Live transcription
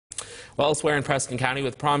Well, elsewhere in Preston County,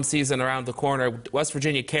 with prom season around the corner, West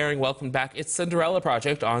Virginia Caring welcomed back its Cinderella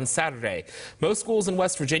Project on Saturday. Most schools in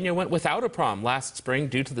West Virginia went without a prom last spring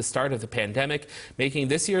due to the start of the pandemic, making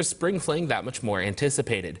this year's spring fling that much more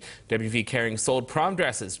anticipated. WV Caring sold prom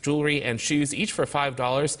dresses, jewelry, and shoes each for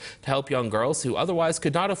 $5 to help young girls who otherwise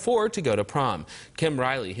could not afford to go to prom. Kim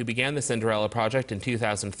Riley, who began the Cinderella Project in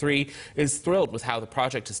 2003, is thrilled with how the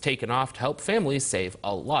project has taken off to help families save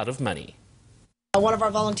a lot of money. One of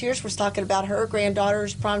our volunteers was talking about her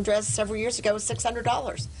granddaughter's prom dress several years ago was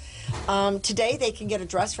 $600. Today they can get a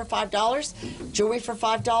dress for $5, jewelry for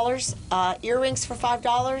 $5, earrings for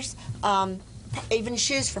 $5, even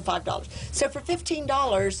shoes for $5. So for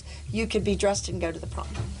 $15 you could be dressed and go to the prom.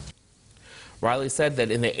 Riley said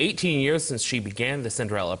that in the 18 years since she began the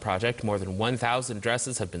Cinderella Project, more than 1,000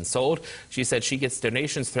 dresses have been sold. She said she gets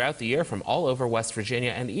donations throughout the year from all over West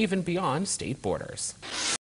Virginia and even beyond state borders.